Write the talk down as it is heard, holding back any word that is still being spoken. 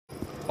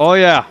Oh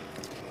yeah.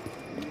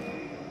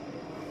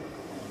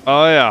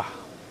 Oh yeah.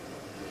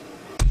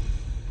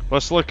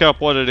 Let's look up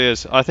what it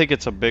is. I think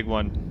it's a big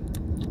one.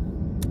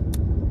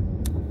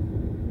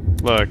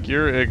 Look,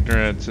 your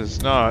ignorance is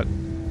not.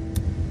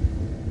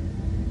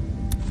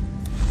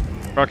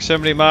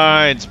 Proximity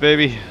mines,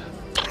 baby.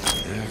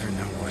 Never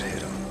know what hit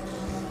them.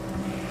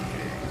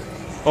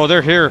 Oh,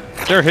 they're here.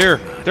 They're here.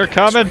 They're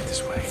coming.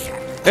 This way.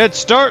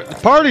 It's the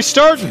party's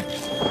starting.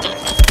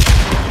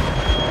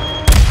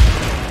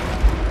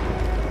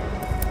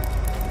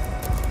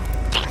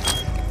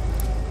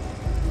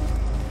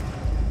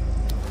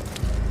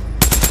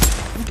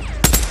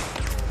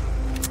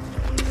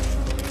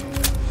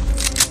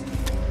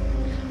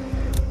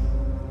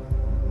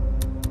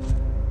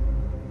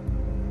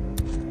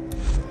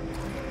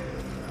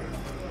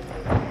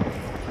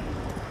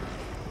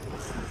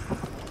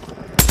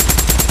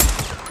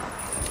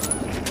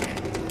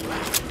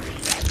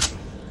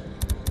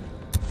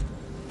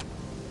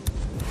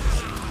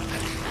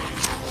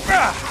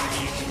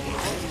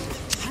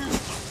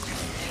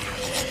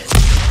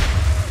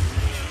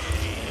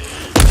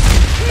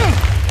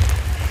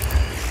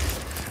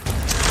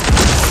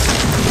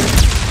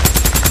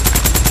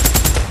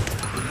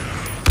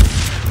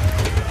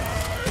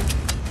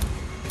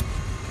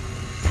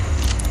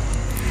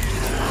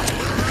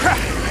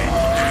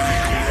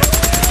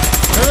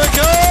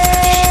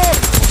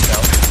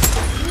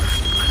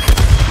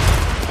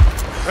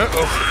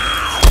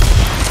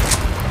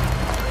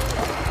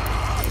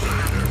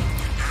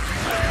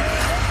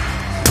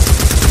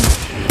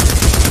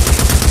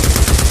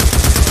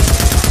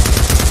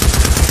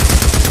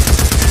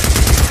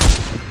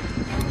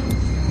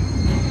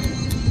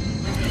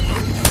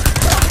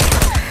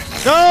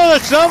 No,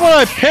 that's not what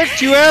I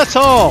picked, you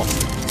asshole!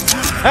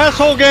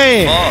 Asshole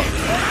game! Oh.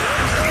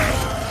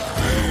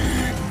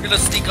 You're gonna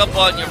sneak up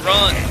on your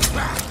run.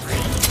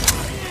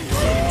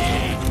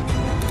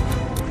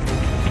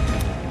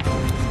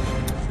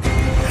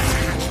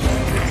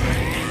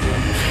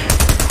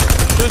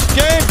 This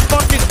game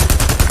fucking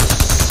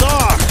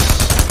sucks!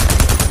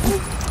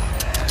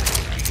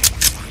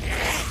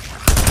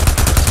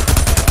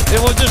 It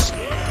will just...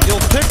 You'll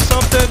pick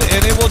something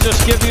and it will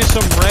just give you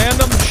some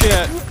random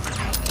shit.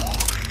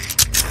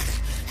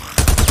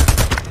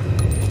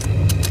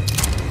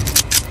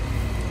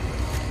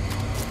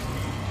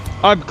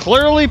 I'm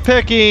clearly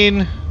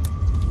picking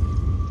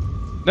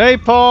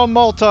Napalm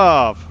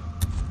Molotov.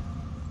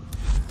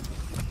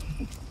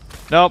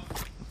 Nope.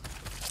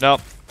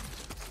 Nope.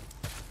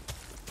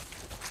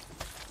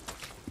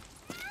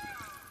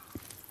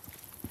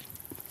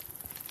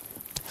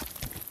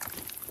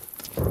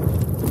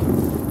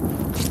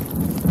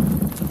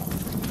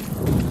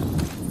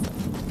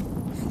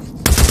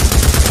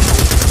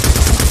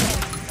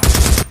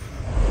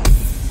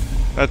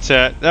 That's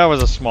it. That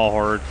was a small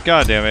horde.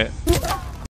 God damn it.